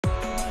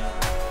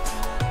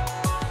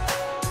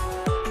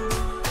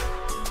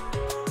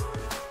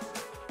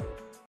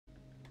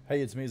Hey,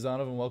 it's me,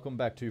 Zanov, and welcome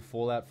back to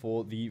Fallout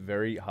 4, the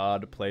very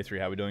hard playthrough.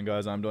 How we doing,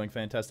 guys? I'm doing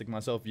fantastic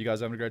myself. If you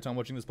guys are having a great time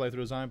watching this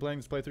playthrough as I'm playing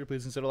this playthrough,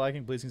 please consider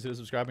liking, please consider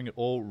subscribing. It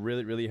all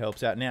really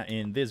helps out. Now,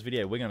 in this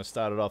video, we're going to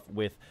start it off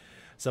with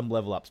some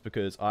level ups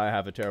because I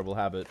have a terrible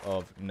habit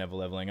of never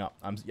leveling up.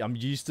 I'm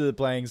used to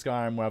playing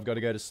Skyrim where I've got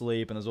to go to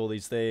sleep and there's all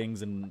these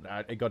things, and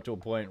it got to a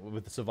point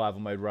with the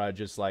survival mode where I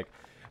just, like,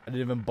 I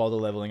didn't even bother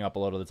leveling up a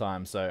lot of the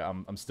time,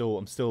 so I'm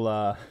still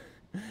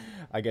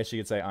I guess you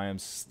could say I am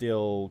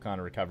still kind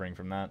of recovering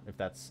from that, if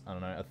that's, I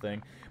don't know, a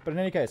thing. But in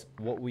any case,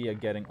 what we are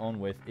getting on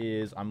with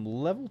is I'm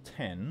level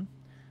 10.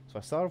 So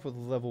I start off with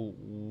level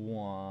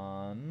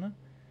 1.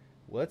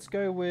 Let's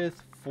go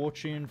with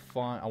Fortune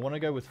Find. I want to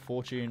go with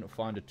Fortune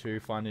Finder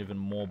 2, find even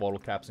more bottle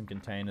caps and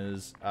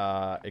containers,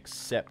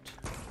 except,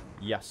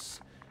 yes.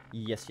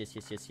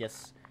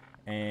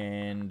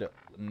 And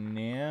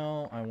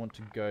now I want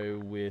to go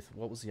with,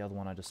 what was the other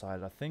one I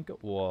decided? I think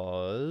it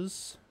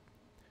was...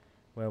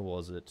 Where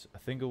was it? I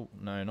think,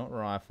 no, not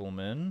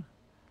rifleman,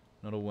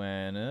 not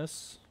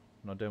awareness,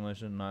 not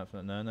demolition, no,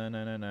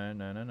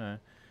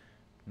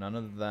 none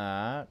of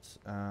that.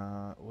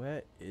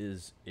 Where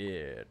is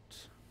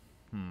it?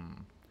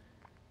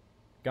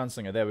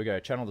 Gunslinger, there we go.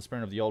 Channel the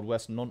spirit of the Old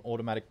West.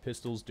 Non-automatic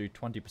pistols do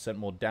 20%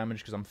 more damage,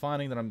 because I'm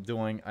finding that I'm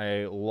doing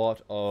a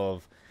lot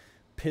of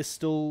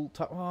pistol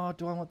type. Oh,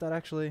 do I want that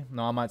actually?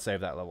 No, I might save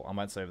that level. I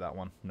might save that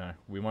one. No,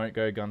 we won't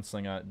go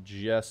Gunslinger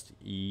just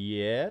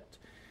yet.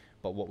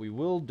 But what we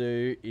will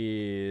do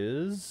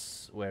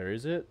is, where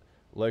is it?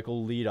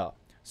 Local leader.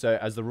 So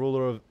as the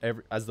ruler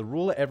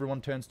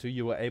everyone turns to,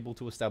 you are able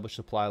to establish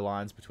supply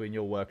lines between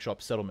your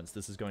workshop settlements.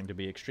 This is going to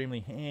be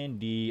extremely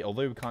handy.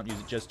 Although we can't use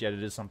it just yet,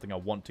 it is something I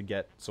want to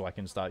get so I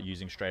can start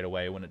using straight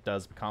away when it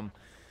does become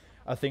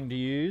a thing to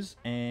use.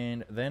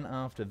 And then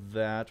after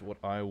that, what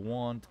I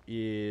want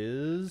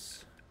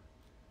is,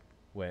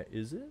 where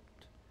is it?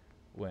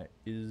 Where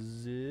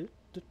is it?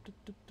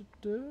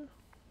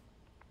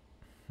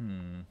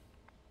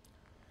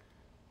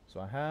 So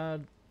I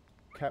had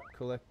Cap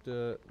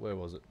Collector, where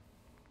was it?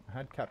 I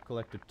had Cap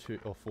Collector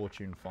 2, or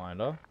Fortune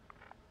Finder.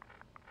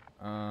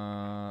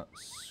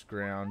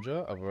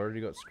 Scrounger, I've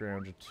already got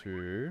Scrounger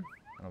 2.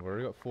 And I've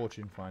already got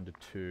Fortune Finder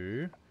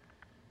 2.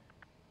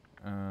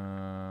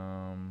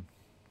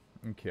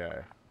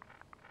 Okay.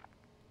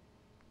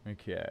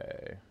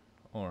 Okay.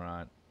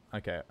 Alright.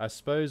 Okay, I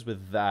suppose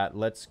with that,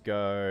 let's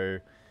go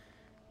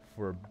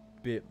for a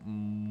bit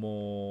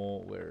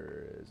more.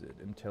 Where is it?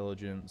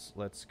 Intelligence.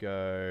 Let's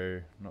go.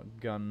 Not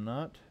gun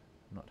nut,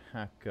 not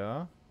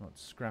hacker, not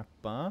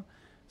scrapper.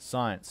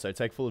 Science. So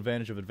take full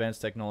advantage of advanced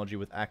technology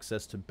with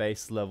access to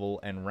base level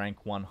and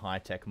rank 1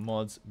 high-tech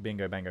mods.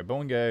 Bingo, bango,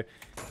 bongo.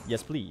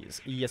 Yes, please.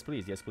 Yes,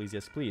 please. Yes, please.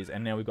 Yes, please.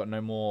 And now we've got no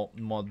more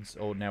mods,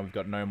 or now we've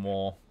got no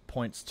more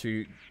points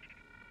to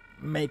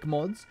make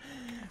mods.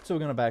 So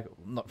we're gonna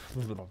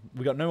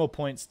we got no more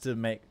points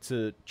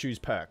to choose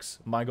perks.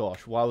 My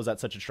gosh, why was that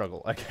such a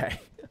struggle?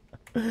 Okay.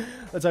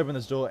 Let's open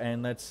this door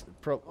and let's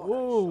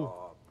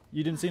oh,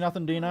 you didn't see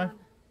nothing, Dino?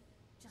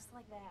 Just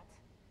like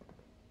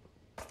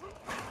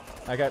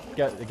that. Okay,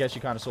 I guess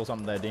you kind of saw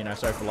something there, Dino.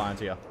 Sorry for lying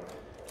to you.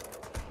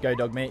 Go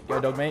dog meat, go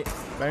dog meat.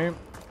 Boom.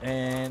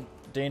 And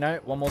Dino,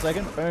 one more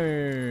second.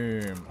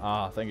 Boom.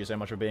 Ah, thank you so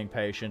much for being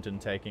patient and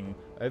taking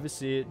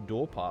overseer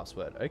door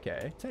password.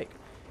 Okay, take.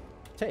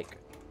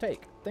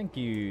 Thank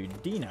you,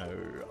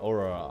 Dino.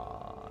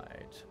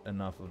 Alright.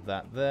 Enough of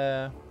that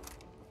there.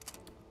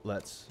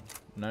 Let's...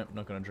 Nope,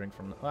 not going to drink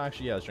from... Well,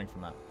 actually, yeah, let's drink from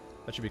that.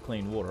 That should be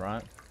clean water,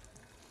 right?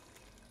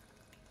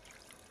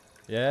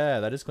 Yeah,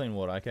 that is clean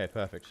water. Okay,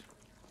 perfect.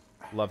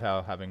 Love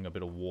how having a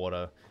bit of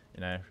water,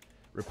 you know,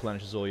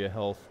 replenishes all your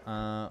health.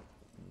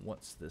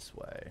 What's this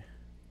way?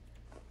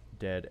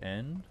 Dead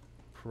end?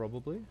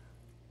 Probably.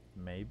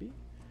 Maybe.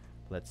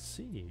 Let's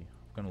see.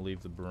 I'm going to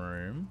leave the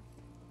broom.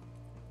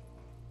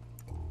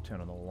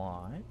 Turn on the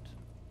light.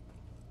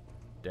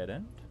 Dead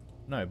end?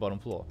 No, bottom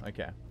floor.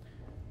 Okay.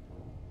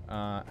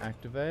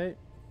 Activate.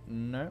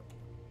 No.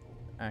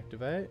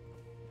 Activate.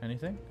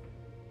 Anything?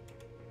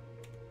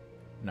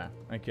 No.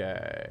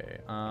 Okay.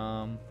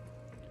 I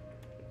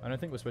don't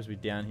think we're supposed to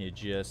be down here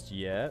just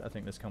yet. I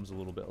think this comes a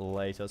little bit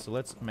later. So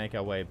let's make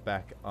our way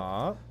back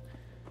up.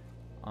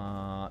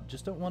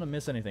 Just don't want to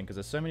miss anything because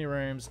there's so many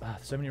rooms.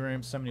 So many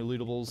rooms, so many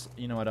lootables.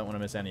 You know I don't want to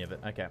miss any of it.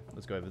 Okay,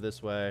 let's go over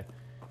this way.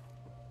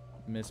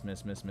 Miss.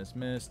 Take.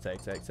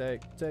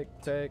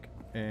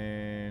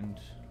 And...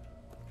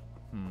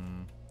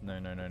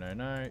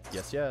 No.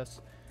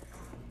 Yes.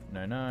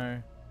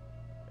 No.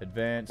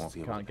 Advance.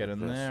 Can't get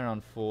in there,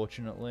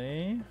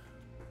 unfortunately.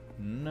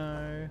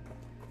 No.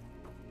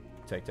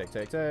 Take.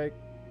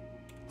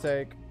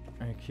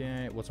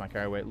 Okay, what's my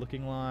carry weight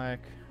looking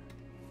like?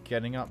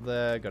 Getting up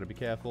there, gotta be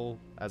careful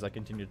as I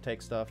continue to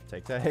take stuff.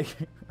 Take.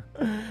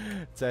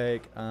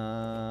 Take.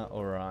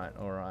 Alright.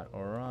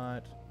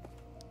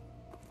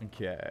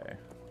 Okay.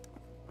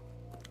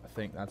 I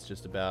think that's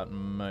just about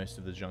most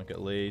of the junk at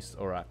least.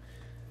 Alright.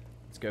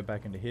 Let's go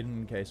back into hidden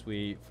in case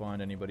we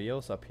find anybody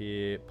else up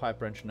here.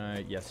 Pipe wrench, no.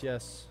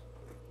 Yes.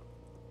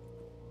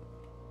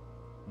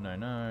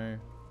 No.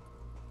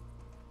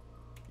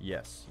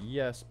 Yes.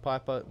 Yes.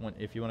 Piper,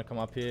 if you want to come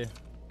up here,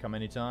 come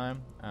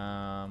anytime.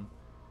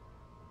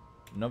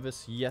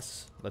 Novice,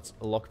 yes. Let's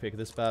lockpick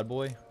this bad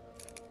boy.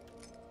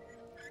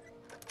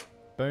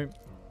 Boom.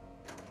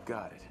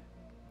 Got it.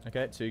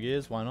 Okay, 2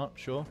 gears, why not?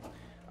 Sure.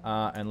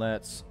 And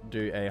let's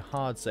do a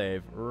hard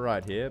save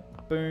right here.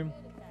 Boom.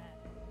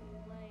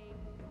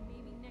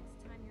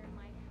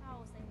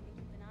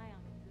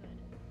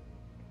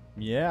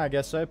 Yeah, I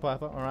guess so,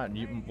 Piper. Alright,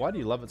 why do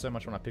you love it so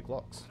much when I pick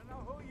locks? I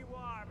don't know who you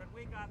are, but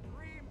we got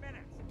 3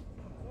 minutes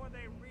before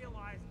they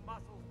realize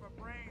muscles for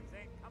brains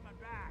ain't coming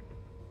back.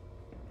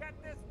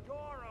 Get this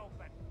door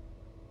open.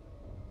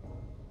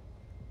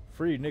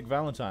 Free Nick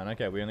Valentine.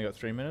 Okay, we only got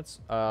 3 minutes.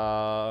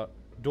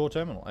 Door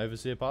terminal,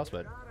 overseer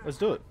password. Let's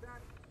do it.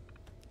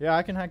 Yeah,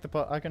 I can hack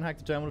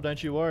the terminal,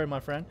 don't you worry, my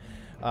friend.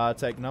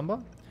 Take number.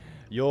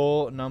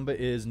 Your number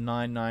is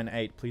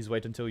 998. Please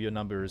wait until your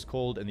number is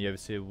called and the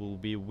overseer will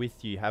be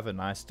with you. Have a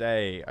nice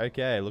day.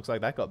 Okay, looks like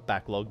that got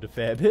backlogged a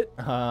fair bit.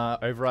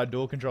 Override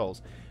door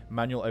controls.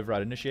 Manual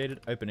override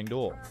initiated. Opening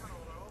door.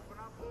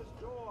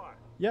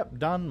 Yep,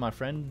 done, my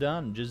friend,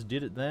 done. Just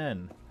did it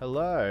then.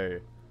 Hello.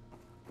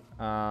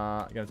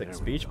 Gonna take a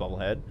speech,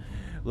 bobblehead.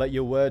 Let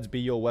your words be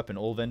your weapon.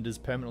 All vendors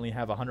permanently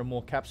have 100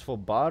 more caps for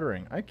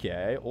bartering.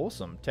 Okay,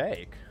 awesome.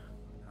 Take.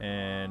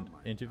 And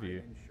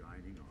interview.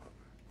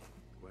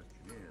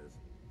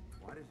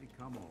 Why does he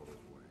come all this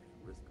way?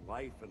 Risk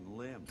life and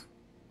limb.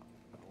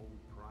 Old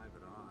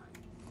private eye.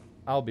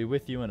 I'll be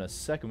with you in a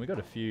second. We got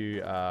a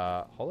few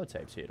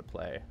holotapes here to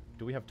play.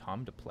 Do we have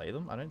time to play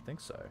them? I don't think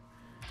so.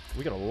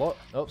 We got a lot.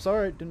 Oh,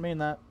 sorry. Didn't mean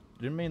that.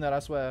 Didn't mean that, I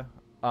swear.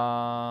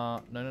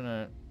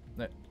 No.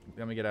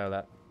 Let me get out of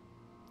that.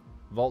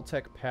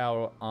 Voltec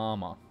power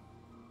armor.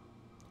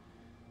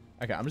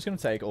 Okay, I'm just going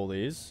to take all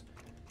these.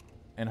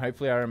 And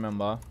hopefully I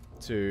remember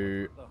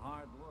to... The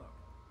hard look.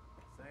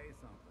 Say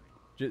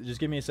something. Just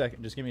give me a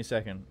second. Just give me a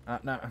second.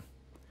 No.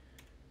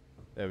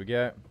 There we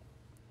go.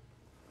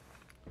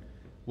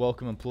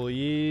 Welcome,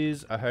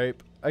 employees. I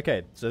hope...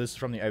 Okay, so this is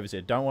from the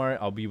overseer. Don't worry,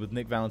 I'll be with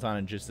Nick Valentine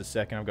in just a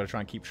second. I've got to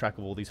try and keep track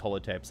of all these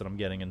holotapes that I'm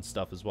getting and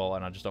stuff as well,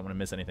 and I just don't want to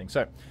miss anything.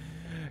 So,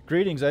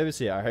 greetings,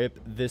 overseer. I hope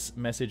this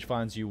message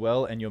finds you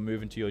well and your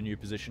move into your new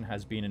position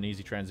has been an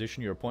easy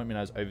transition. Your appointment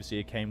as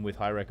overseer came with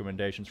high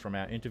recommendations from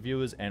our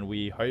interviewers, and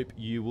we hope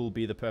you will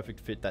be the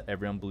perfect fit that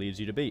everyone believes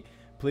you to be.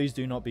 Please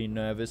do not be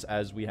nervous,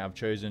 as we have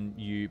chosen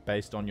you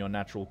based on your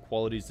natural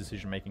qualities,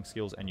 decision-making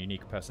skills, and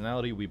unique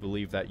personality. We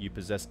believe that you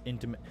possess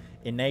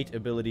innate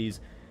abilities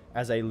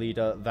as a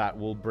leader that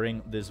will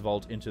bring this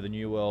vault into the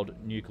new world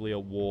nuclear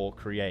war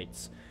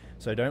creates.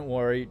 So don't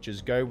worry,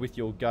 just go with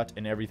your gut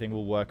and everything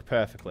will work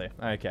perfectly.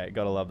 Okay,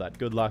 gotta love that.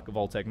 Good luck,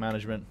 Vault-Tec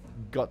management.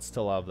 Gots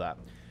to love that.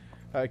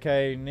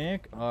 Okay,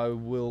 Nick, I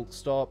will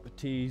stop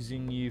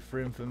teasing you for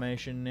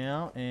information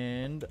now,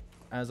 and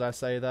as I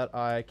say that,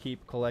 I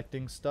keep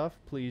collecting stuff.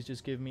 Please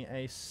just give me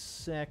a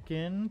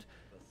second.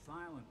 The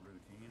silent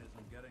routine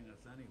isn't getting us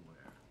anywhere.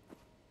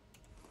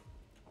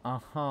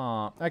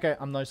 Okay,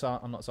 I'm not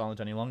silent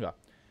any longer.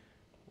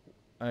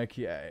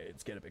 Okay,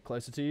 let's get a bit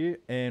closer to you.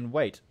 And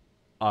wait,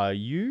 are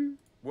you?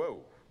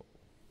 Whoa.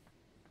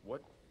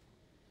 What?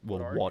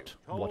 Well,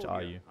 what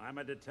are you? I'm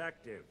a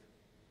detective.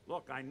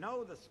 Look, I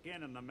know the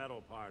skin and the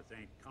metal parts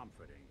ain't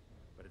comforting,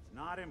 but it's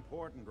not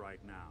important right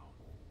now.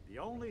 The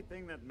only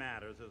thing that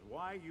matters is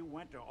why you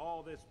went to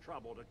all this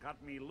trouble to cut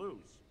me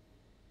loose.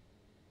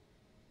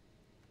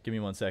 Give me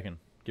 1 second.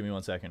 Give me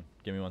 1 second.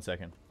 Give me 1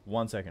 second.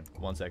 1 second.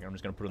 1 second. I'm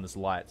just going to put on this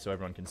light so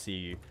everyone can see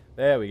you.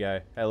 There we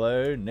go.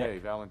 Hello, Nick. Hey,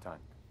 Valentine.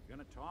 You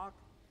gonna talk?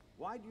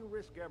 Why'd you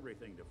risk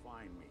everything to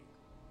find me?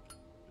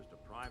 Just a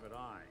private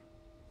eye.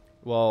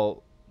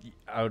 Well,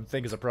 I would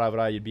think as a private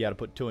eye you'd be able to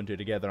put 2 and 2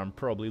 together. I'm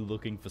probably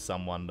looking for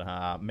someone.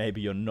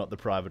 Maybe you're not the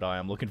private eye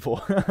I'm looking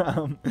for.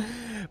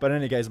 But in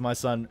any case, my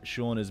son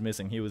Sean is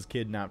missing. He was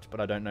kidnapped, but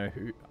I don't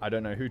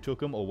know who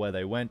took him or where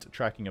they went.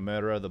 Tracking a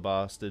murderer, the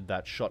bastard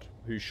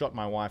who shot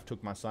my wife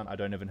took my son. I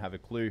don't even have a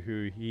clue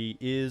who he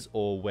is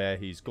or where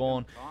he's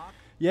gone.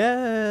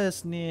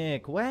 Yes,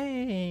 Nick,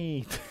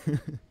 wait.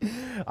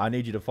 I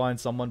need you to find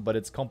someone, but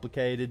it's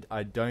complicated.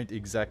 I don't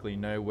exactly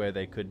know where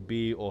they could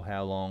be or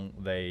how long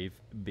they've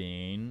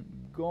been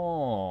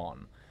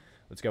gone.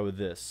 Let's go with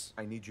this.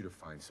 I need you to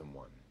find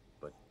someone,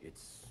 but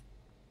it's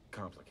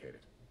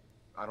complicated.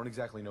 I don't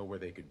exactly know where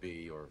they could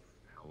be or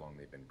how long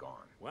they've been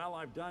gone. Well,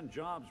 I've done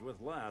jobs with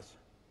less.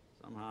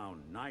 Somehow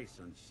nice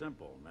and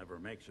simple never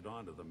makes it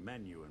onto the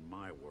menu in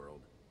my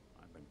world.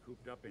 I've been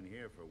cooped up in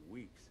here for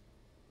weeks.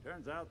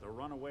 Turns out the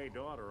runaway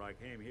daughter I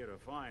came here to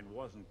find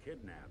wasn't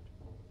kidnapped.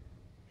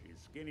 She's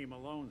Skinny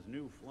Malone's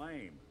new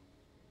flame.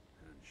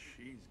 And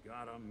she's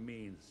got a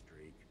mean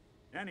streak.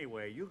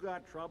 Anyway, you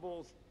got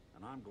troubles,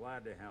 and I'm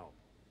glad to help.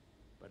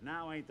 But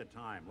now ain't the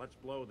time. Let's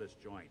blow this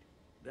joint.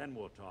 Then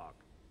we'll talk.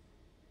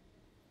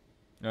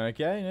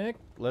 Okay, Nick,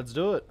 let's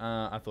do it.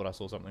 I thought I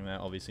saw something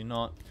there, obviously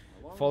not.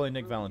 Follow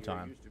Nick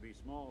Valentine. Used to be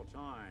small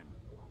time.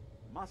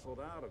 Muscled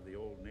out of the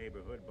old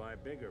neighborhood by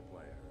bigger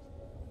players.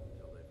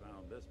 Until they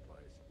found this place.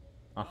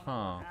 What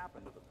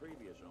happened to the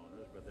previous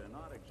owners, but they're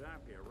not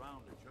exactly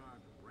around to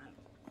charge rent.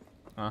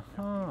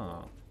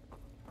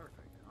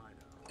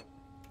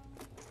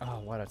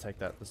 Oh, why did I take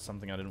that? That's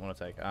something I didn't want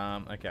to take.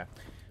 Okay.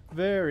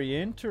 Very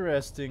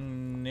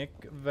interesting, Nick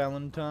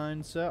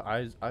Valentine, sir.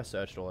 I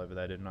searched all over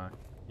there, didn't I?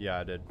 Yeah,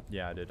 I did.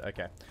 Yeah, I did.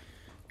 Okay.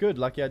 Good.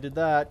 Lucky I did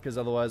that, because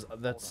otherwise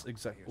that's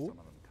exactly...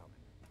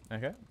 Okay.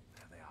 There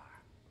they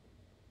are.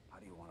 How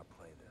do you want to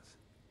play this?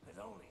 His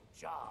only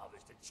job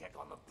is to check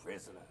on the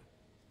prisoner.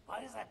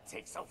 Why does that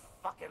take so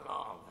fucking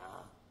long,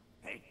 huh?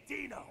 Hey,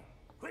 Dino,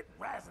 quit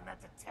razzing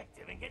that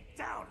detective and get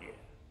down here.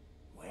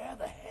 Where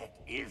the heck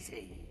is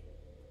he?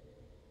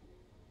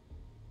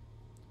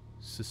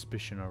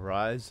 Suspicion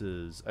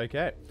arises.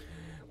 Okay.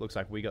 Looks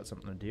like we got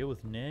something to deal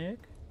with,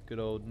 Nick. Good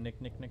old Nick.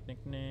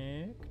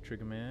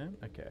 Trigger man.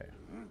 Okay.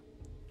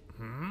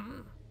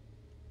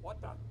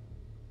 What the?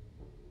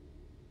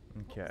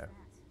 Okay.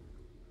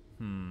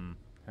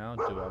 How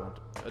do I want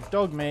to... A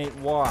dog meat.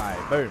 Why?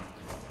 Boom.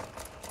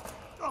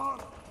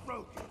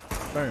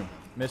 Boom.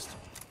 Missed.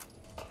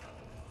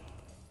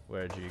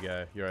 Where'd you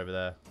go? You're over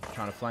there.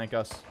 Trying to flank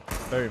us.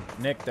 Boom.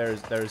 Nick, there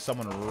is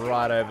someone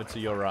right over to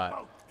your right.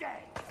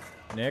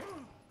 Nick.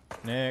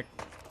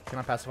 Can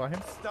I pacify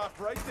him? Stop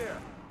right there.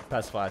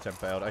 Pacify attempt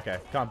failed. Okay.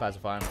 Can't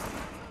pacify him.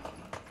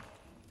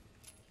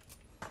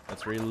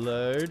 Let's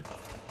reload.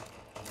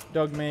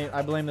 Dog meat,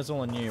 I blame this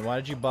all on you. Why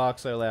did you bark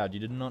so loud? You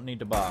did not need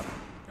to bark.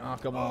 Oh,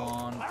 come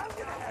on.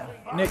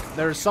 Nick,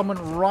 there is someone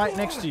right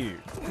next to you.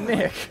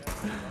 Nick.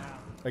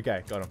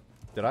 Okay, got him.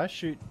 Did I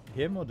shoot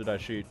him or did I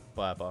shoot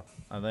Piper?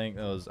 I think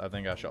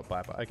I shot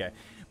Piper. Okay.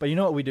 But you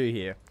know what we do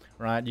here,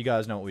 right? You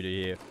guys know what we do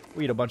here.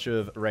 We eat a bunch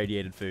of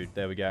radiated food.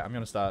 There we go. I'm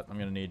going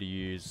to need to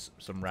use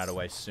some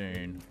Radaway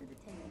soon.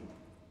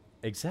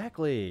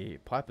 Exactly.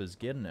 Piper's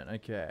getting it.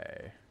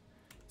 Okay.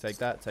 Take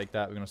that.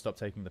 We're going to stop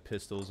taking the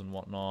pistols and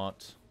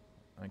whatnot.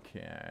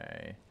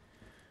 Okay.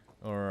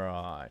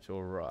 Alright.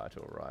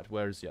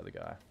 Where's the other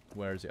guy?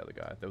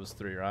 There was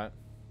 3, right?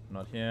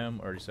 Not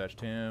him. Already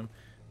searched him.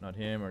 Not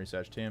him. Already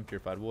searched him.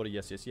 Purified water.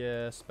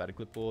 Yes. Battered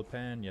clipboard.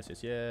 Pen. Yes.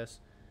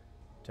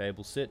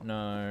 Table sit.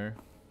 No.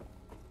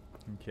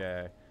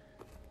 Okay.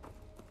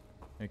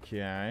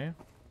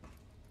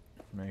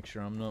 Make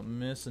sure I'm not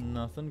missing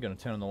nothing. Gonna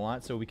turn on the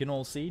light so we can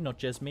all see, not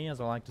just me,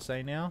 as I like to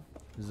say now.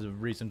 This is a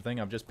recent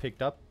thing I've just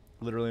picked up,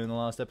 literally in the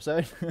last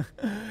episode. No.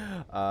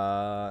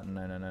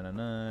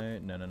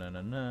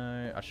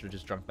 I should have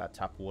just drunk that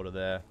tap water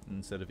there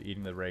instead of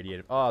eating the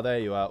radiated. Oh, there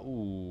you are.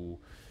 Ooh,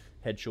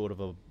 head short of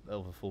a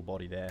full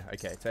body there.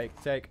 Okay,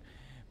 take.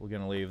 We're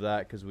gonna leave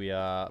that because we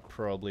are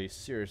probably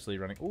seriously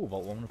running. Ooh,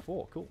 Vault 1 and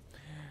 4. Cool.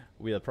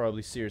 We are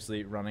probably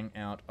seriously running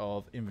out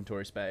of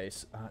inventory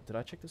space. Did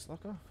I check this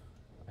locker?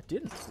 I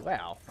didn't.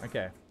 Wow.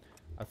 Okay.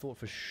 I thought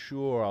for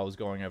sure I was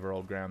going over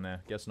old ground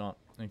there. Guess not.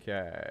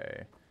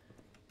 Okay.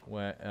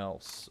 Where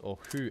else? Or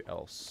who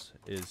else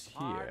is here?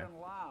 Hard and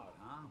loud,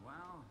 huh?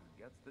 Well,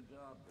 gets the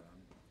job done.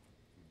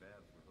 Too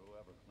bad for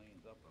whoever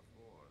cleans up the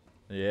floors.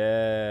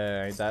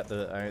 Yeah, ain't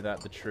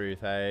that the truth,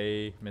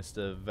 hey,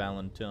 Mr.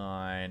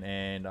 Valentine?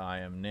 And I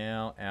am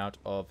now out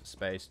of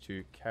space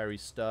to carry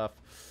stuff.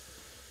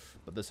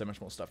 But there's so much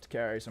more stuff to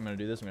carry, so I'm going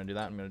to do this, I'm going to do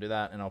that, I'm going to do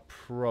that, and I'll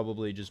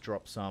probably just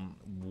drop some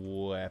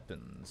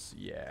weapons.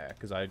 Yeah,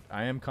 because I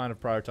am kind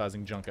of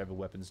prioritizing junk over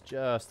weapons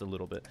just a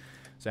little bit.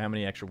 So how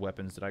many extra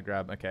weapons did I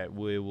grab? Okay,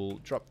 we will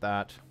drop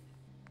that.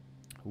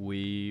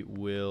 We've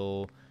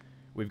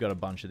got a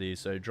bunch of these,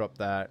 so drop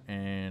that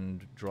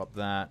and drop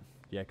that.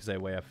 Yeah, because they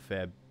weigh a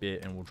fair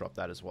bit, and we'll drop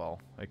that as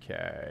well.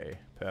 Okay,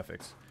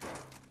 perfect.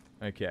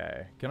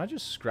 Okay, can I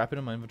just scrap it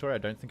in my inventory? I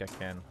don't think I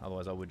can,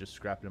 otherwise I would just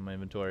scrap it in my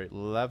inventory.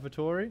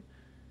 Lavatory?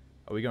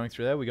 Are we going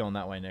through there? We're going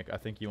that way, Nick. I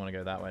think you want to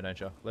go that way, don't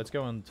you? Let's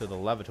go into the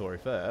lavatory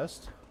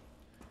first.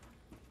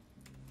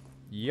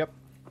 Yep.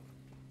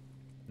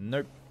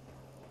 Nope.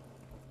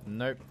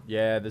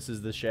 Yeah, this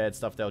is the shared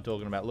stuff they were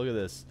talking about. Look at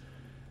this.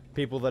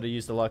 People that are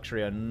used to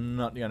luxury are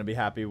not going to be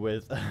happy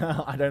with...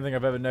 I don't think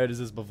I've ever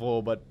noticed this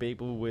before, but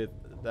people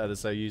that are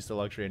so used to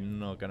luxury are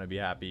not going to be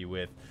happy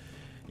with...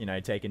 you know,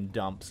 taking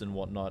dumps and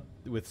whatnot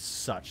with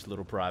such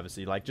little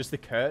privacy. Like, just the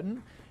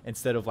curtain,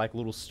 instead of, like,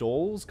 little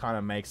stalls, kind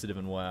of makes it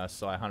even worse.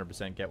 So I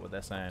 100% get what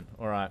they're saying.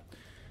 Alright.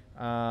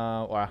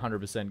 Or I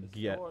 100%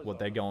 get what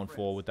they're going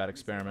for with that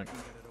experiment.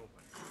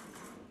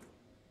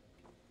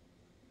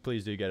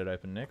 Please do get it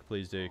open, Nick.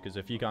 Please do. Because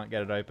if you can't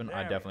get it open,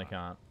 I definitely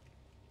can't.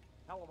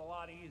 Hell of a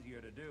lot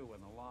easier to do when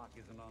the lock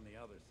isn't on the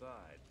other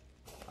side.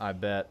 I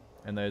bet.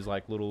 And those,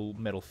 like, little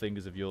metal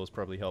fingers of yours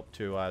probably help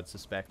too, I'd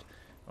suspect.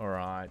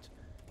 Alright.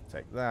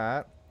 Take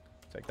that.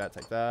 Take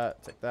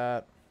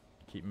that.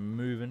 Keep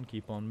moving.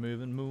 Keep on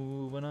moving.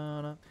 Moving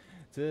on up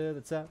to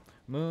the top.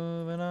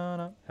 Moving on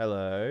up.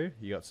 Hello.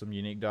 You got some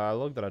unique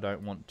dialogue that I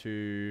don't want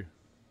to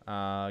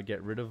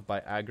get rid of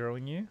by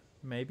aggroing you.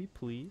 Maybe,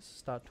 please,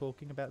 start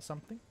talking about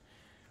something.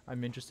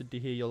 I'm interested to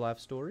hear your life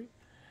story.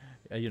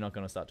 You're not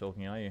going to start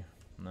talking, are you?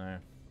 No.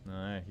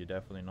 No, you're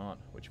definitely not.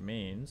 Which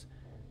means...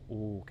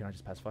 Ooh, can I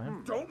just pacify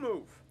him? Don't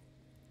move.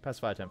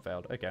 Pacify attempt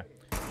failed. Okay.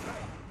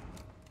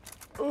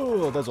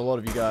 Oh, there's a lot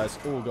of you guys.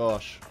 Oh,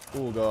 gosh.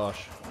 Oh,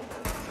 gosh.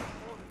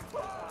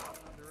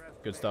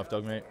 Good stuff,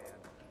 dog mate.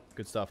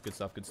 Good stuff.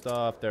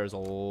 There's a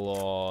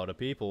lot of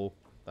people.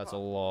 That's a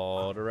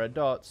lot of red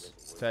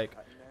dots. Take.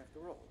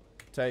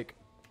 Take.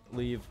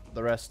 Leave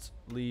the rest.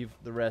 Leave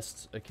the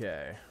rest.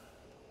 Okay.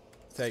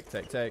 Take.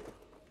 Take.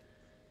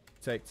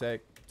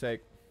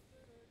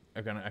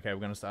 We're gonna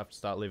have to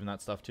start leaving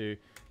that stuff too.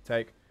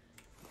 Take.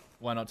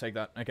 Why not take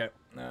that? Okay.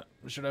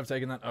 Should I have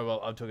taken that? Oh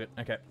well, I took it.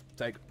 Okay.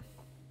 Take.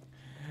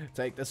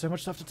 There's so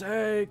much stuff to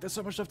take. There's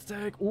so much stuff to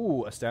take.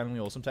 Ooh, Astoundingly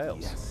Awesome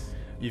Tales. Yes.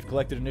 You've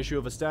collected an issue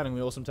of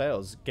Astoundingly Awesome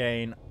Tales.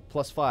 Gain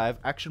 +5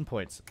 action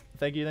points.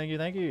 Thank you.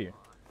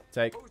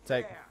 Take.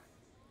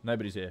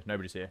 Nobody's here.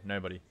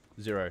 Nobody.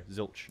 0.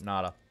 Zilch.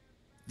 Nada.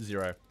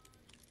 0.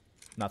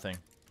 Nothing.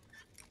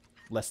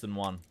 Less than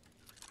 1.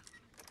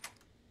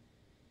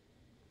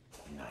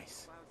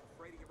 Nice.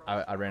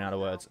 I ran out of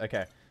words.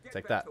 Okay.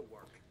 Take that.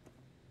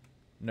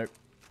 Nope.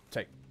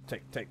 Take.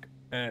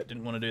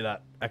 Didn't want to do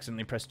that.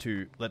 Accidentally pressed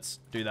 2. Let's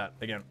do that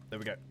again. There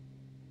we go.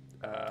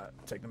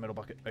 Take the metal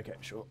bucket. Okay,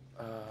 sure.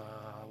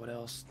 What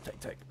else?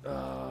 Take.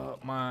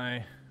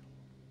 My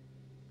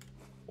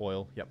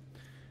oil. Yep.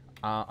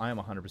 I am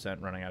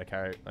 100% running out of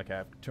carry. Okay, I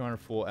have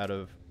 204 out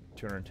of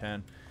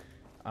 210.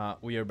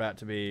 We are about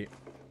to be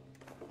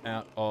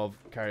out of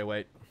carry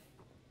weight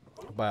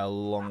by a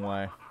long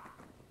way.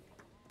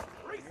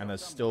 And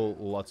there's still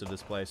lots of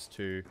this place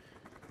to...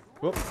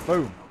 Whoop,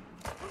 boom!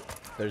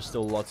 There's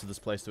still lots of this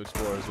place to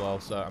explore as well,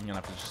 so I'm going to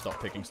have to just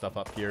stop picking stuff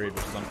up, period,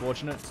 which is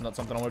unfortunate. It's not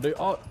something I want to do.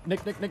 Oh,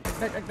 Nick.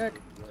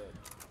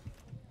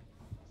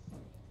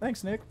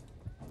 Thanks, Nick.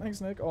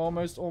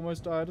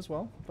 Almost died as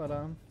well, but,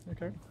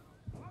 okay.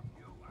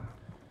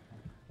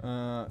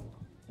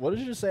 What did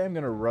you just say? I'm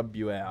going to rub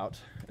you out.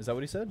 Is that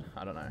what he said?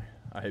 I don't know.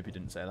 I hope he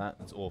didn't say that.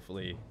 That's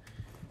awfully...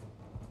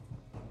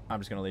 I'm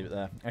just gonna leave it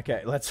there.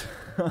 Okay, let's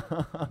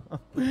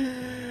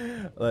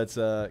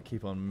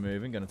keep on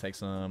moving. Gonna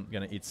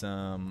eat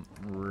some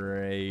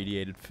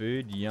radiated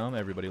food. Yum,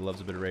 everybody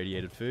loves a bit of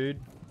radiated food.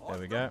 There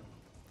we go.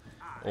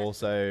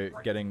 Also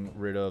getting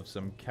rid of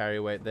some carry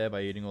weight there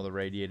by eating all the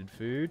radiated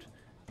food.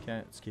 Okay,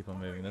 let's keep on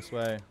moving this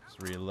way. Let's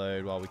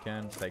reload while we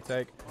can.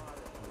 Take.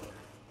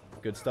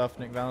 Good stuff,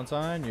 Nick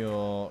Valentine.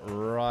 You're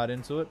right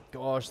into it.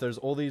 Gosh, there's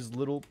all these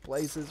little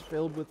places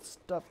filled with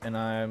stuff. And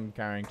I'm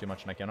carrying too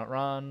much and I cannot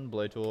run.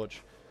 Blowtorch.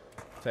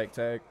 Take.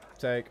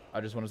 I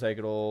just want to take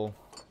it all.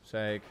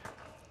 Take.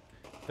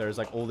 There's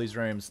like all these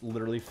rooms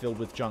literally filled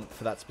with junk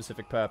for that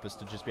specific purpose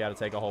to just be able to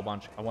take a whole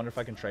bunch. I wonder if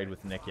I can trade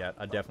with Nick yet.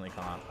 I definitely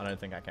can't. I don't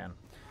think I can.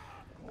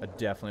 I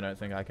definitely don't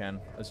think I can.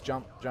 Let's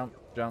jump.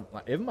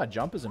 Like, even my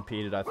jump is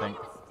impeded, I think.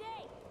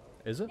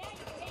 Is it?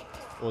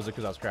 Or was it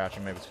because I was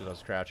crouching? Maybe it's because I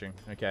was crouching.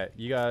 Okay,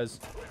 you guys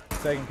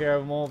taking care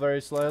of them all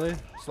very slowly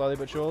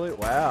but surely.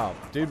 Wow,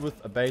 dude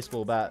with a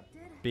baseball bat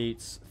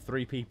beats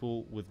 3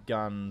 people with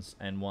guns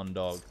and 1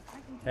 dog.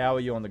 How are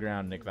you on the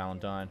ground, Nick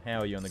Valentine? How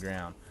are you on the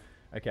ground?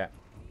 Okay.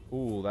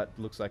 Ooh, that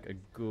looks like a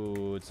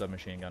good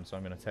submachine gun, so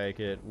I'm going to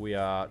take it. We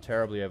are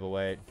terribly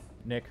overweight.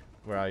 Nick,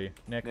 where are you?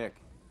 Nick.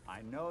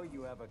 I know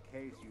you have a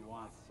case you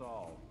want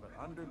solved, but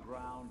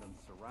underground and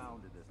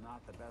surrounded is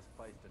not the best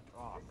place to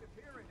talk.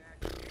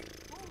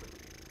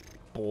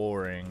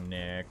 Boring,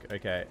 Nick.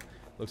 Okay,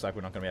 looks like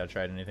we're not going to be able to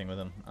trade anything with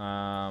him.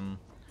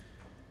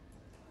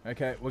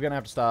 Okay, we're going to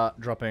have to start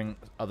dropping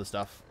other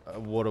stuff.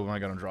 What am I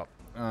going to drop?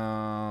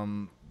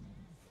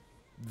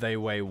 They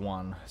weigh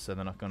 1, so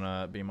they're not going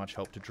to be much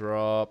help to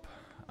drop.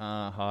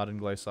 Hardened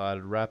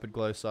glow-sighted, rapid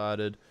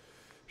glow-sighted,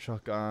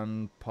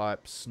 shotgun,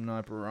 pipe,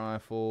 sniper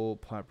rifle,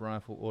 pipe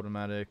rifle,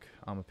 automatic,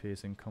 armor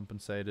piercing,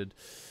 compensated.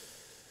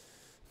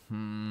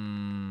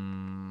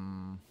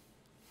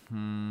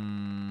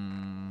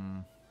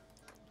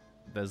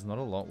 There's not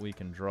a lot we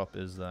can drop,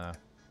 is there?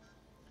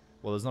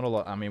 Well, there's not a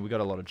lot. I mean, we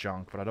got a lot of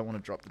junk, but I don't want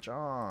to drop the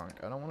junk.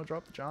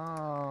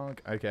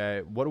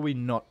 Okay, what do we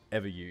not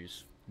ever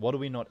use?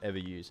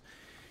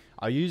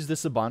 I use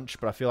this a bunch,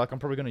 but I feel like I'm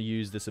probably going to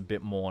use this a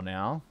bit more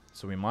now.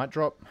 So we might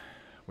drop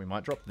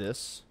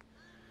this.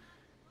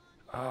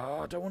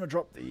 I don't want to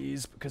drop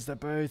these because they're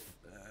both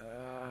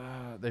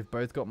they've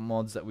both got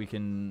mods that we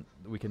can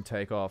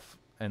take off,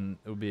 and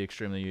it would be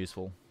extremely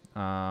useful.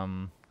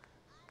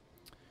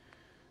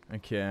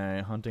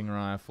 Okay, hunting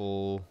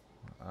rifle,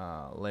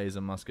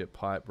 laser musket,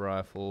 pipe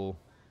rifle.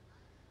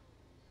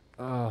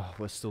 Oh,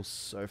 we're still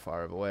so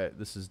far away.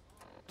 This is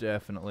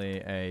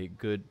definitely a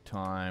good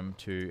time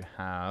to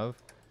have.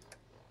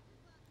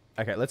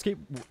 Okay, let's keep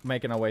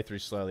making our way through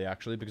slowly,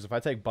 actually, because if I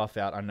take buff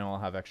out, I know I'll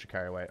have extra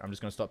carry weight. I'm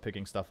just going to stop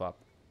picking stuff up.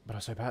 But I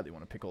so badly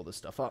want to pick all this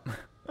stuff up.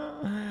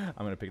 I'm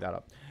going to pick that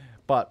up.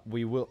 But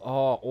we will...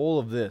 Oh, all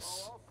of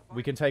this.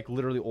 We can take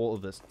literally all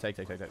of this. Take.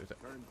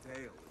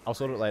 I'll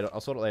sort it later. I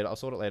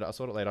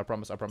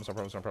promise.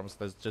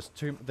 There's just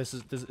too...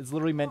 It's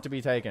literally meant to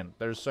be taken.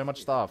 There's so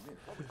much stuff.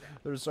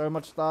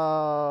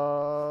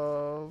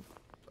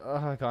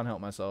 I can't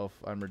help myself.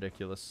 I'm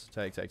ridiculous.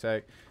 Take it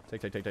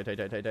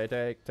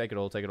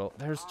all.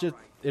 There's just...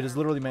 It is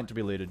literally meant to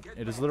be looted.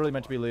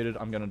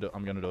 I'm gonna do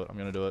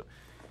it.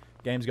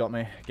 Game's got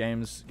me.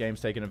 Game's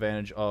taking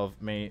advantage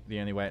of me the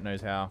only way it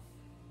knows how.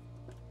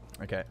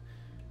 Okay.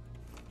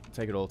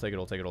 Take it all, take it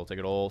all, take it all, take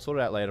it all. Sort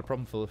it out later.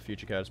 Problem for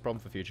future Curtis.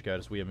 Problem for future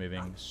Curtis. We are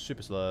moving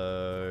super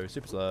slow,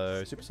 super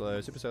slow, super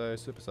slow, super slow,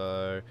 super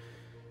slow.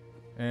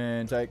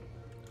 And take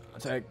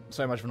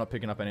so much for not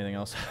picking up anything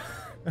else.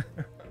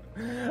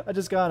 I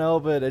just can't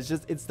help it. It's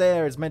just, it's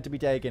there. It's meant to be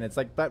taken. It's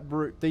like that.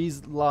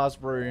 These last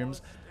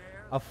rooms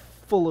are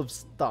full of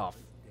stuff.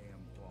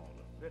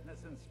 Fitness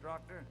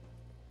instructor.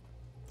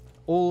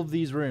 All of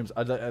these rooms,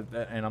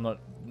 and I'm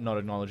not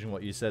acknowledging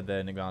what you said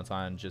there, Nick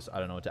Valentine. Just I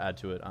don't know what to add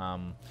to it.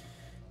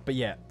 But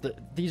yeah,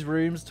 these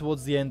rooms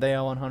towards the end, they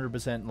are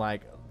 100%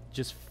 like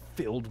just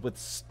filled with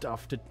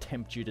stuff to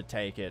tempt you to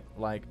take it.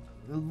 Like,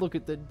 look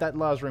at that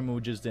last room we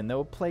were just in. There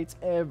were plates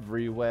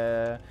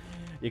everywhere.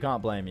 You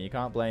can't blame me. You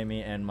can't blame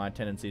me and my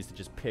tendencies to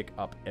just pick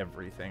up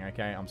everything,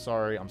 okay? I'm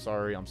sorry. I'm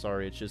sorry. I'm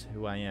sorry. It's just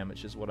who I am.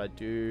 It's just what I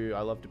do.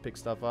 I love to pick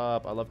stuff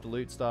up. I love to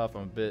loot stuff.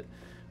 I'm a bit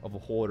of a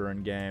hoarder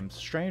in games.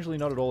 Strangely,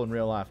 not at all in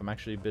real life. I'm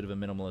actually a bit of a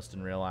minimalist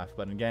in real life.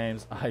 But in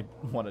games, I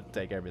want to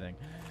take everything.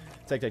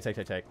 Take. Take. Sort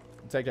it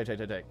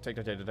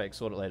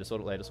later.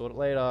 Sort it later. Sort it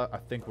later. I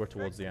think we're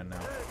towards the end now.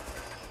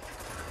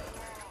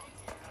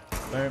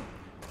 Boom.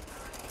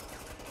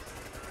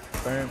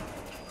 Boom.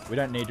 We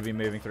don't need to be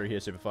moving through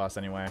here super fast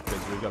anyway,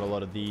 because we've got a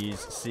lot of these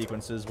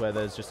sequences where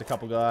there's just a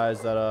couple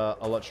guys that are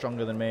a lot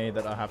stronger than me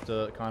that I have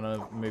to kind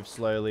of move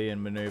slowly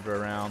and maneuver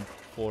around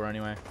for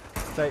anyway.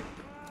 Take.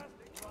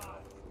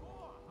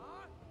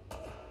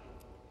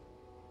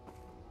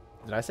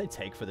 Did I say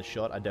take for the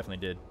shot? I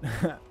definitely did.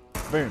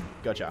 Boom.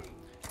 Gotcha.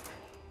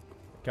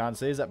 Can't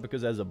see. Is that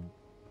because there's a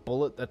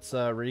bullet that's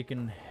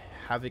wreaking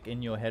havoc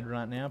in your head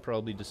right now?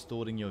 Probably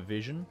distorting your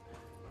vision.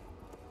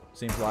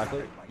 Seems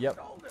likely. Yep.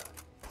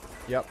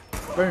 Yep.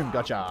 Boom.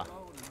 Gotcha.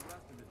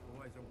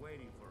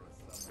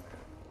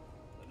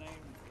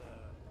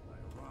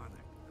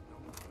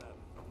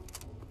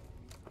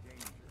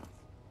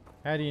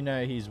 How do you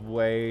know he's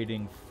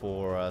waiting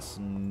for us,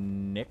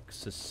 Nick?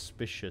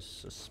 Suspicious,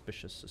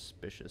 suspicious,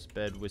 suspicious.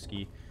 Bed,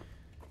 whiskey.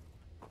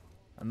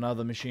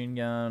 Another machine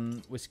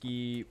gun.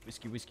 Whiskey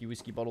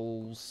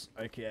bottles.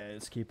 Okay,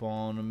 let's keep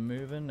on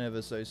moving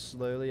ever so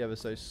slowly, ever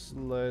so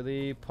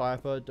slowly.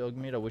 Piper, dog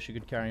meat. I wish you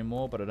could carry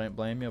more, but I don't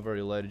blame you. I've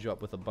already loaded you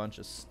up with a bunch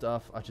of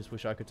stuff. I just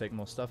wish I could take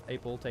more stuff.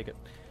 8-ball, take it.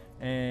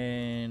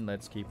 And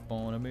let's keep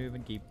on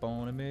moving, keep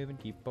on moving,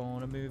 keep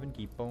on moving,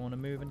 keep on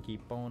moving,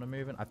 keep on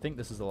moving. I think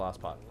this is the last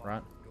part,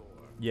 right?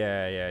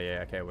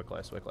 Yeah. Okay, we're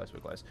close. You guys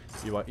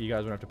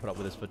won't have to put up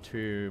with this for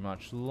too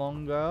much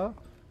longer.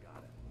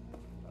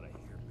 But I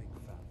hear big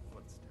fat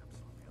footsteps on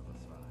the other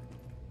side.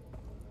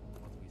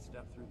 Once we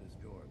step through this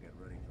door, get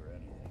ready for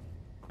anything.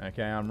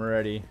 Okay, I'm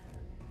ready.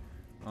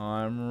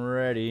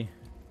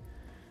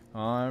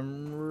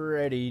 I'm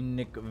ready,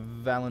 Nick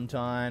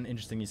Valentine.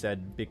 Interesting you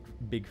said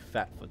big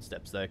fat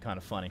footsteps. They're kind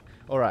of funny.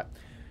 Alright.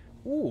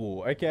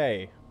 Ooh,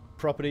 okay.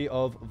 Property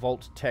of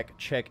Vault Tech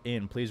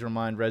check-in. Please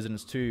remind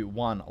residents to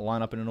 1.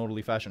 Line up in an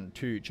orderly fashion.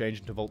 2. Change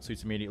into Vault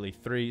suits immediately.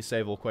 3.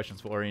 Save all questions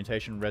for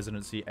orientation.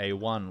 Residency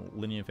A1.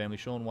 Linear family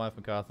Sean, wife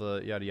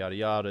MacArthur, yada yada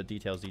yada.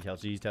 Details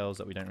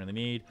that we don't really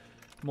need.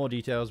 More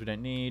details we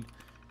don't need.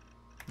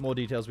 More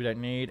details we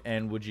don't need,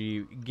 and would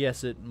you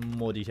guess it,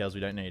 more details we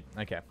don't need.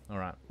 Okay,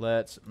 alright,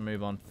 let's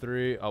move on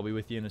through. I'll be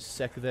with you in a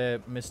sec there,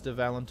 Mr.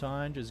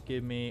 Valentine. Just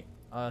give me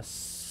a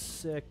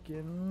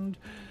second.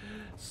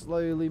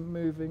 Slowly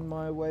moving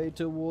my way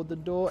toward the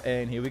door,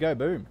 and here we go,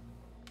 boom.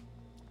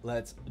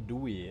 Let's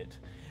do it.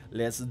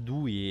 Let's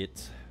do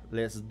it.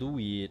 Let's do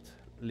it.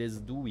 Let's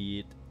do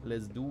it.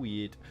 Let's do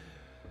it.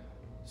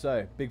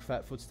 So, big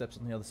fat footsteps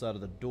on the other side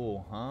of the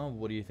door, huh?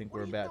 What do you think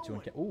we're about to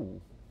encounter?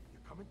 Ooh.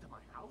 You're coming to my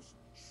house?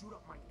 Shoot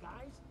up my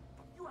guys?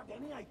 You have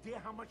any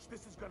idea how much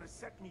this is gonna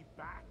set me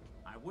back?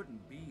 I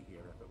wouldn't be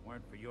here if it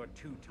weren't for your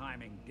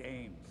two-timing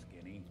game,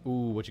 Skinny.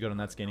 Ooh, what you got on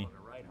that, Skinny? To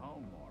write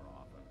home more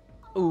often.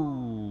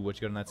 Ooh, what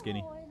you got on that,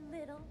 Skinny? Poor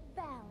little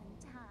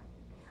Valentine.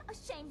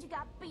 Ashamed you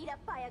got beat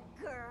up by a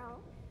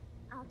girl.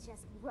 I'll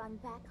just run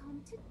back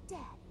home to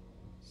Daddy,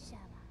 shall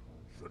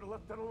I? Should've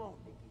left it alone,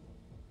 Nicky.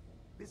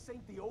 This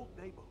ain't the old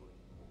neighborhood.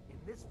 In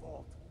this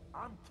vault,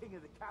 I'm king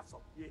of the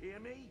castle. You hear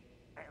me?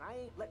 And I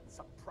ain't letting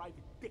some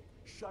private dick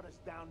shut us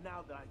down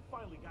now that I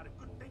finally got a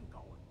good thing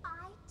going.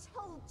 I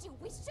told you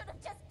we should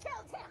have just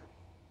killed him!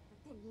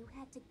 But then you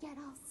had to get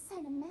all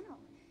sentimental.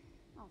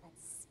 All that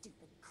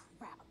stupid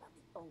crap about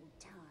the old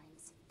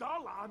times.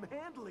 Darla, I'm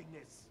handling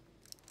this.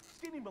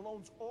 Skinny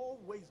Malone's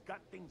always got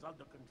things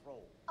under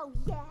control. Oh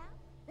yeah?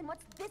 Then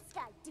what's this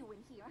guy doing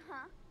here,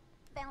 huh?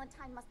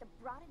 Valentine must have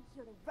brought him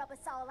here to rub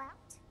us all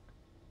out?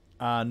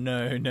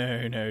 No,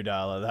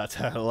 Darla. That's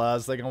the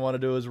last thing I want to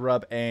do is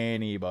rub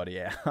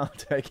anybody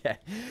out. Okay.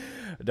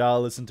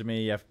 Darla, listen to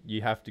me.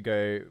 You have to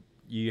go.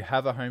 You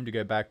have a home to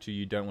go back to.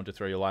 You don't want to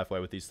throw your life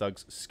away with these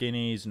thugs.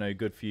 Skinny's no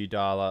good for you,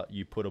 Darla.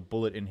 You put a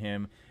bullet in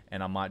him,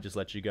 and I might just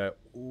let you go.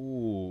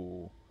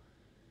 Ooh.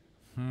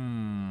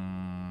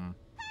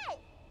 Hey!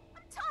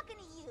 I'm talking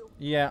to you!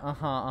 Yeah,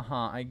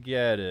 I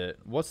get it.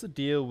 What's the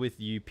deal with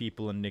you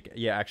people and Nick?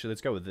 Yeah, actually,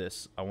 let's go with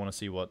this. I want to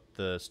see what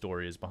the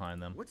story is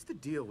behind them. What's the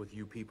deal with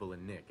you people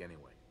and Nick,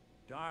 anyway?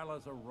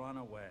 Darla's a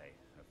runaway.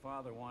 Her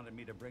father wanted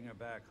me to bring her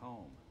back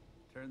home.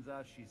 Turns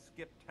out she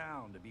skipped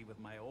town to be with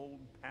my old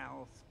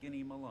pal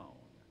Skinny Malone,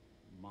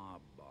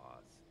 mob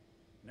boss.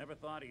 Never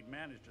thought he'd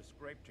manage to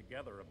scrape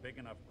together a big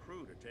enough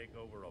crew to take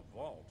over a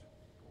vault.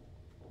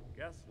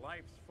 Guess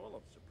life's full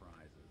of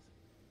surprises.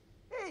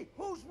 Hey,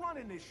 who's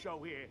running this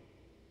show here?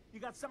 You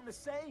got something to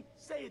say?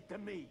 Say it to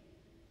me.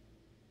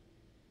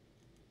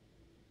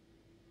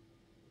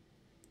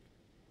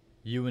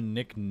 You and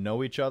Nick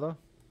know each other?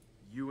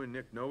 You and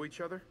Nick know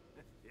each other?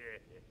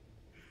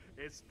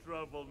 This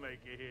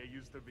troublemaker here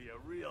used to be a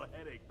real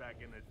headache back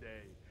in the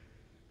day.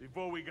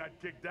 Before we got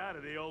kicked out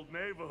of the old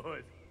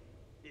neighborhood.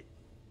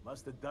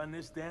 Must have done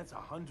this dance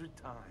 100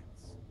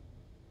 times.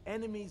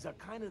 Enemies are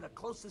kind of the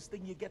closest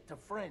thing you get to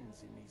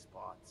friends in these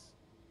parts.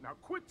 Now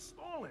quit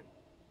stalling.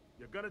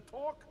 You gonna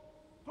talk?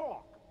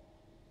 Talk.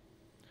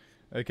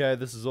 Okay,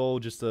 this is all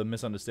just a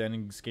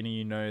misunderstanding. Skinny,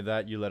 you know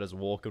that. You let us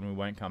walk and we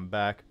won't come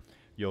back.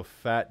 You're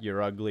fat,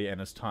 you're ugly,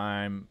 and it's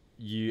time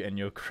you and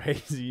your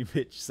crazy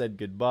bitch said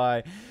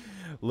goodbye.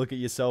 Look at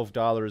yourself.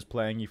 Darla is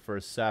playing you for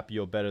a sap.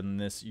 You're better than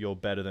this. You're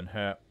better than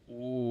her.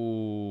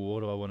 Ooh, what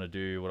do I want to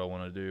do? What do I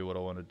want to do? What do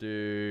I want to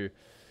do?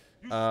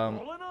 You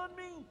stalling on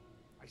me?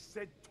 I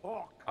said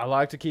talk. I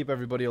like to keep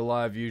everybody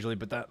alive usually,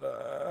 but that...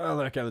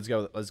 okay, let's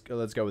go. Let's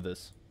go with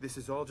this. This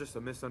is all just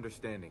a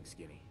misunderstanding,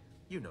 Skinny.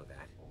 You know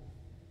that.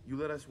 You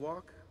let us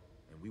walk,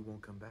 and we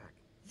won't come back.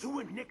 You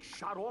and Nick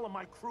shot all of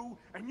my crew,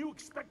 and you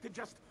expect to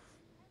just...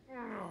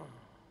 All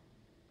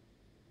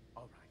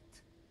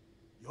right.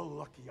 You're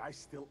lucky I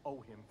still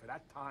owe him for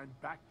that time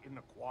back in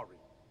the quarry.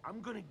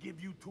 I'm gonna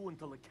give you two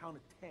until the count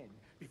of 10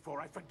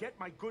 before I forget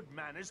my good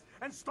manners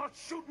and start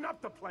shooting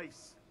up the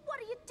place. What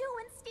are you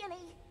doing,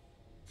 Skinny?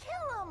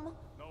 Kill him!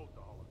 No,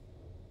 darling.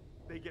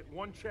 They get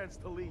one chance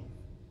to leave.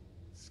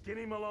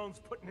 Skinny Malone's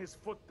putting his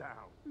foot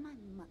down. My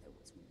mother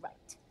was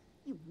right.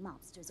 You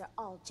mobsters are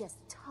all just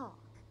talk.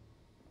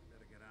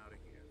 Better get out of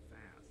here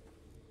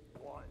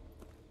fast. 1,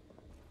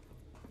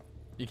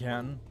 You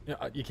can.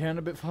 Yeah, you can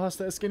a bit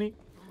faster, Skinny.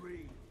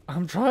 3,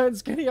 I'm trying,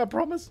 Skinny. I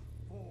promise.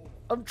 4,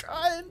 I'm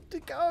trying to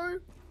go.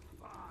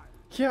 5,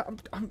 Yeah,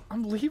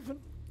 I'm leaving.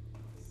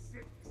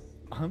 6,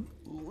 I'm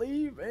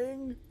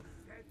leaving.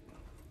 7,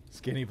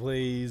 Skinny,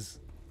 please.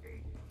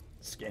 8,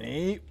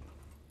 Skinny.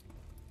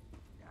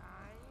 9.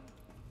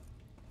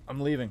 I'm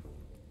leaving.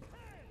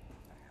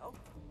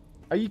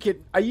 Are you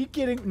kidding? Are you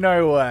kidding?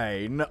 No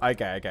way. No.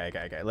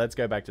 Okay. Let's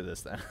go back to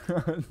this then.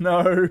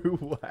 No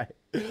way.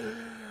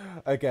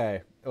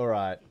 Okay. All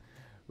right.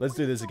 Let's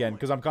do this again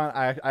because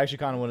I actually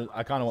kind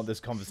of want this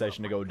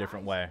conversation to go a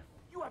different way.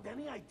 You have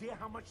any idea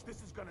how much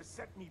this is gonna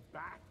set me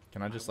back?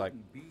 Can I just like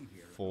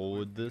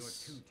forward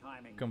this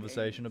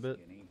conversation a bit?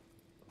 You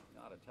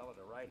ought to tell her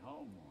to write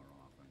home more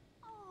often.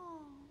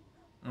 Oh,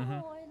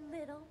 poor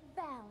little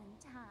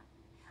Valentine.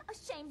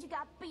 Ashamed you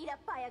got beat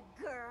up by a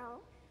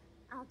girl.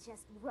 I'll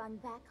just run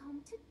back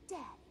home to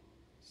Daddy,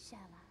 shall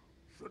I?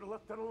 Should've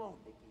left it alone,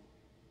 Nicky.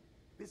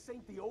 This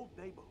ain't the old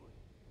neighborhood.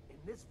 In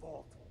this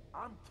vault,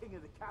 I'm king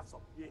of the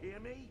castle. You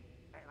hear me?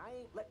 And I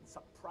ain't letting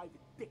some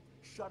private dick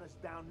shut us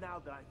down now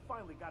that I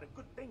finally got a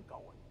good thing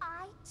going.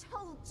 I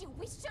told you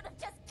we should have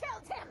just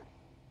killed him!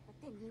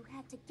 But then you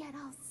had to get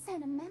all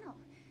sentimental.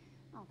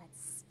 All that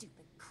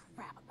stupid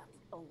crap about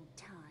the old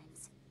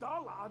times.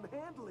 Darla, I'm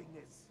handling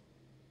this.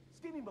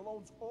 Skinny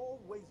Malone's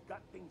always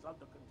got things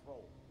under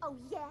control. Oh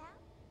yeah?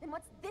 Then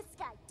what's this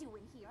guy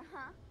doing here,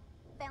 huh?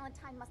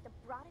 Valentine must have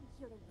brought him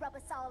here to rub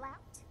us all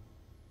out.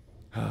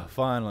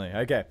 Finally.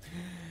 Okay.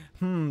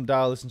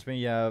 Darla, listen to me.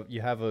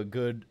 You have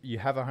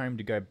a home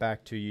to go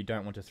back to. You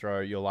don't want to throw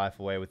your life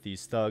away with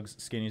these thugs.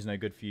 Skinny's no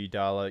good for you,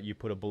 Darla. You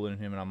put a bullet in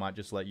him and I might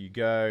just let you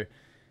go.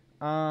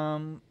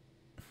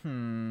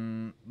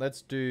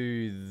 Let's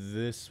do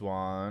this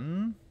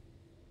one.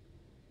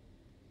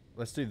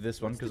 Let's do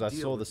this one because I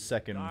saw the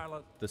second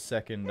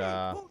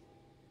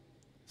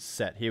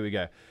set. Here we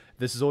go.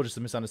 This is all just a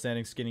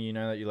misunderstanding. Skinny, you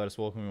know that you let us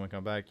walk when we won't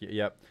come back.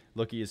 Yep.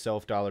 Look at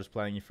yourself. Darla's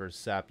playing you for a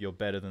sap. You're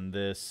better than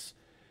this.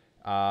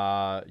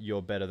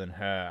 You're better than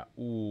her.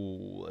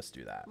 Ooh, let's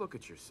do that. Look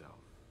at yourself.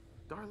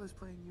 Darla's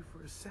playing you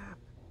for a sap.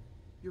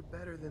 You're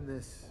better than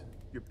this.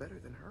 You're better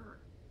than her.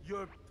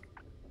 You're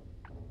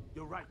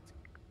right.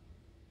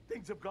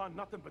 Things have gone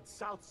nothing but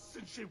south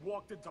since she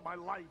walked into my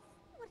life.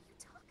 What are you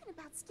talking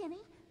about,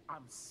 Skinny?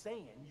 I'm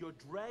saying you're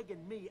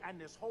dragging me and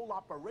this whole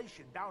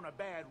operation down a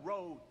bad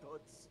road,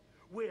 Toots.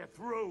 We're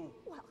through.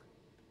 Well,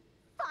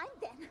 fine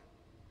then.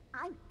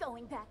 I'm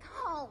going back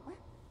home. I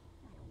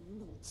don't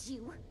need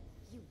you,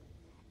 you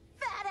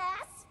fat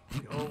ass!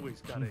 You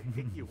always gotta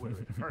hit you where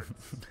it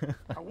hurts.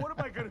 Now what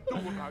am I gonna do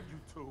about you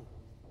two?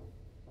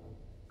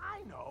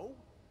 I know.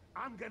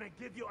 I'm gonna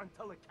give you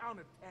until the count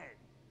of 10.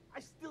 I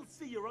still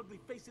see your ugly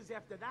faces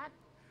after that.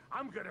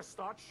 I'm gonna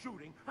start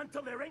shooting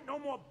until there ain't no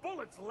more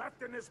bullets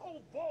left in this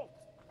whole vault.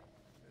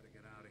 Better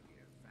get out of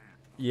here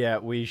fast. Yeah,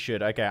 we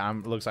should. Okay,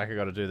 looks like I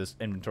got to do this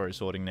inventory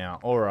sorting now.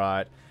 All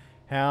right.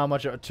 How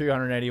much?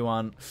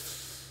 281.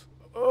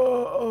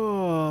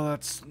 Oh,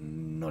 that's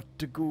not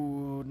too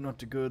good. Not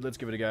too good. Let's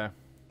give it a go.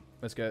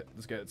 Let's go.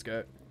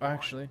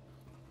 Actually,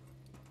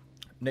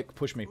 Nick,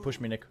 push me,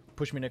 Nick.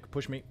 Push me.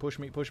 3,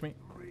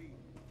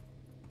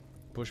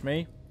 Push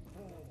me.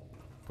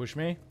 Push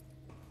me.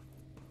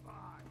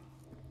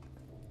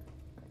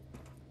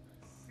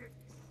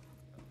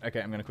 Okay,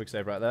 I'm gonna quick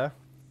save right there.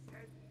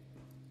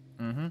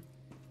 Mm-hmm.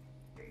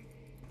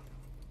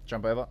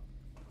 Jump over.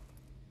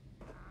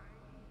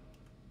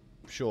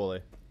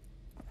 Surely.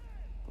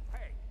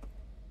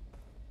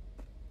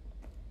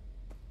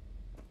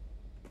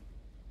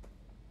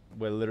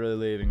 We're literally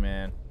leaving,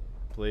 man.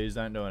 Please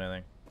don't do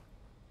anything.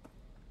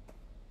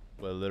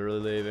 We're literally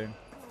leaving.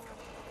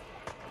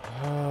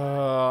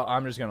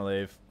 I'm just gonna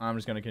leave. I'm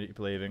just gonna keep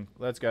leaving.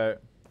 Let's go.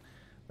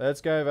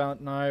 Let's go,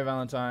 no,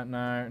 Valentine.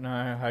 No,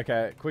 no.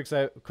 Okay, quick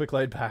save, quick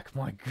load back.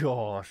 My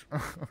gosh.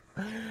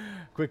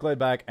 Quick load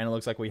back, and it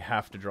looks like we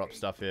have to drop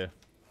stuff here.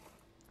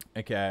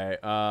 Okay,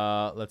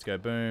 let's go.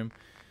 Boom.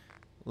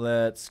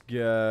 Let's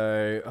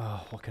go.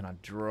 Oh, what can I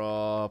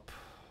drop?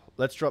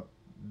 Let's drop.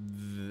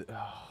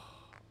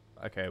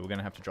 Okay, we're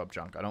gonna have to drop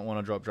junk. I don't want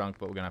to drop junk,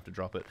 but we're gonna have to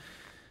drop it.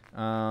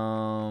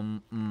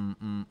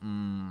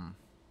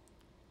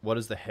 What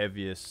is the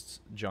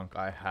heaviest junk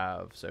I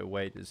have? So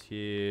weight is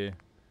here.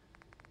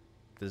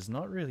 There's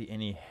not really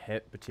any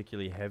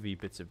particularly heavy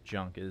bits of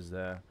junk, is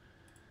there?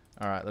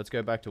 Alright, let's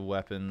go back to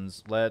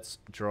weapons. Let's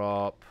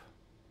drop...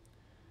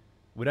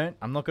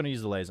 I'm not going to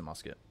use the laser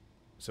musket.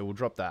 So we'll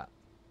drop that.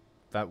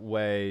 That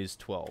weighs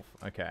 12.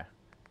 Okay.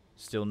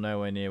 Still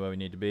nowhere near where we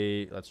need to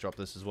be. Let's drop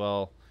this as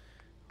well.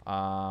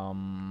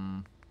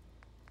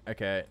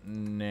 Okay,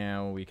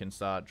 now we can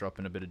start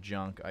dropping a bit of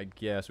junk. I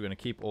guess we're going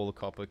to keep all the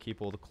copper,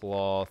 keep all the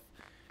cloth.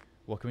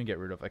 What can we get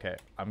rid of? Okay,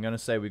 I'm going to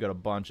say we got a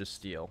bunch of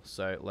steel.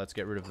 So let's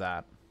get rid of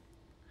that.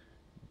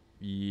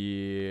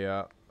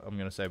 Yeah, I'm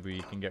going to say we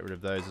can get rid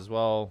of those as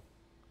well.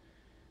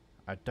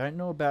 I don't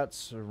know about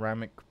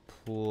ceramic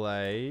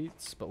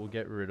plates, but we'll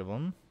get rid of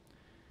them.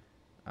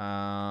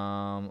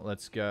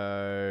 Let's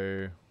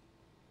go...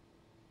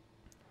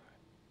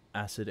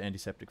 acid,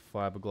 antiseptic,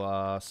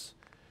 fiberglass.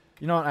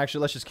 You know what?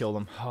 Actually, let's just kill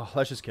them. Oh,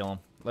 let's just kill them.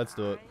 Let's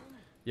do it.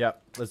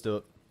 Yep, let's do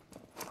it.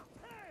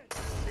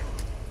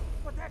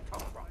 Where'd that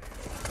come from?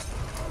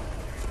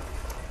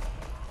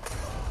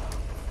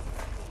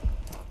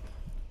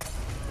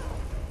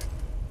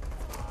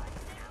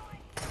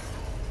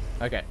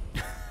 Okay.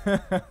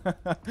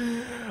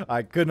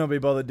 I could not be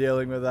bothered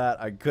dealing with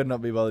that. I could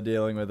not be bothered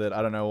dealing with it.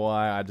 I don't know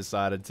why I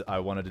decided I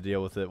wanted to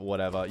deal with it.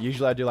 Whatever.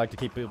 Usually I do like to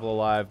keep people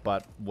alive,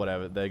 but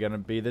whatever. They're going to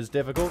be this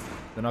difficult.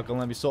 They're not going to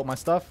let me sort my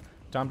stuff.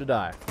 Time to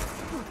die.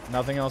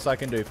 Nothing else I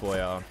can do for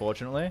you,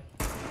 unfortunately.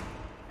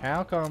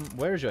 How come...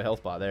 Where is your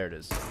health bar? There it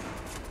is.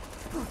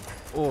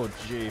 Oh,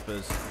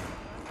 jeepers.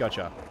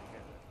 Gotcha.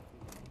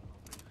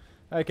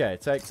 Okay,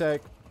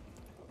 take.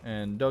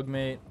 And dog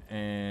meat.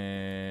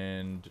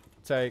 And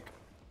take.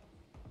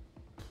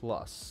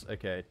 Plus.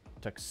 Okay,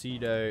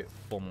 tuxedo,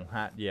 formal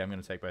hat. Yeah, I'm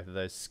going to take both of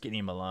those.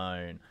 Skinny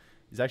Malone.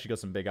 He's actually got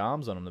some big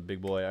arms on him, the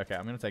big boy. Okay,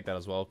 I'm going to take that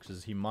as well,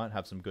 because he might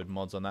have some good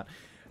mods on that.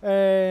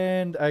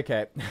 And,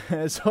 okay,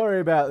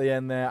 sorry about the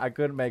end there. I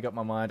couldn't make up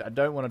my mind. I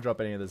don't want to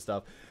drop any of this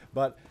stuff.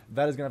 But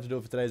that is going to have to do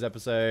it for today's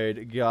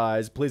episode.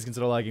 Guys, please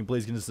consider liking.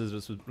 Please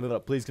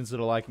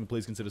consider liking.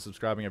 Please consider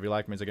subscribing. Every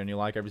like means I get a new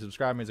like. Every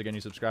subscribe means I get a new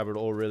subscriber. It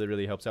all really,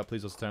 really helps out.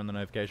 Please also turn on the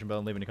notification bell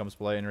and leave any comments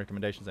below, any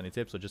recommendations, any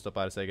tips, or just stop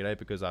by to say good day,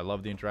 because I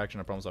love the interaction.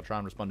 I promise I'll try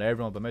and respond to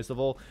everyone. But most of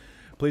all,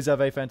 please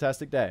have a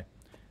fantastic day.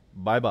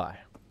 Bye-bye.